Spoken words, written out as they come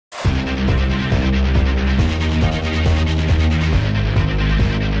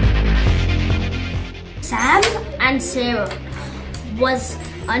and Sarah was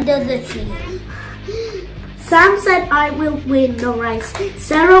under the tree. Sam said I will win the race.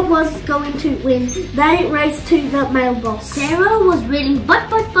 Sarah was going to win. They raced to the mailbox. Sarah was reading, but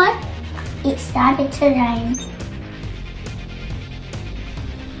it started to rain.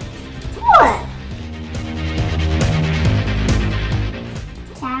 What?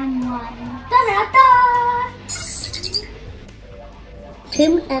 Sam won. Da-da-da!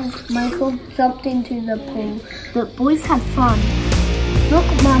 Tim and Michael jumped into the pool. The boys had fun. Look,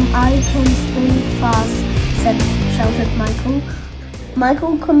 Mum, I can swim fast, shouted Michael.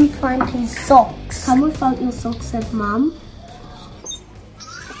 Michael couldn't find his socks. Come without your socks, said Mum.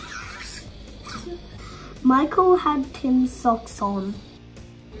 Michael had Tim's socks on.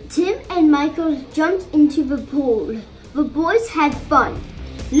 Tim and Michael jumped into the pool. The boys had fun.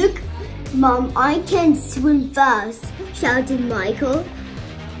 Look, Mum, I can swim fast, shouted Michael.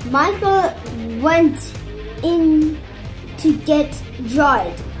 Michael went in to get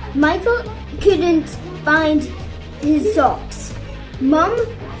dried. Michael couldn't find his socks. Mum,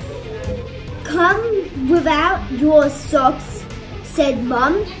 come without your socks, said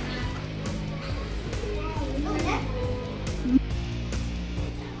Mum.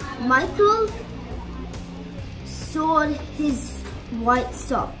 Michael saw his white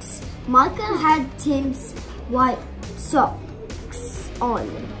socks. Michael had Tim's white socks on.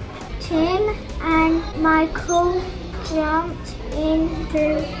 Tim and Michael jumped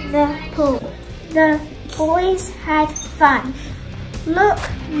into the pool. The boys had fun. Look,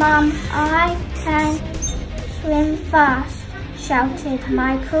 Mum, I can swim fast, shouted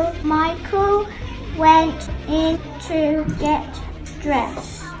Michael. Michael went in to get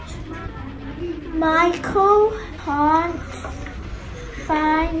dressed. Michael can't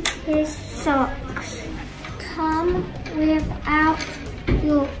find his socks. Come without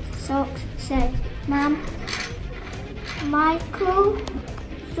your socks, said Mum. Michael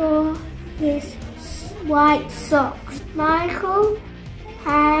saw his white socks. Michael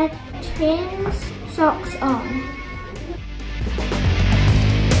had Tim's socks on.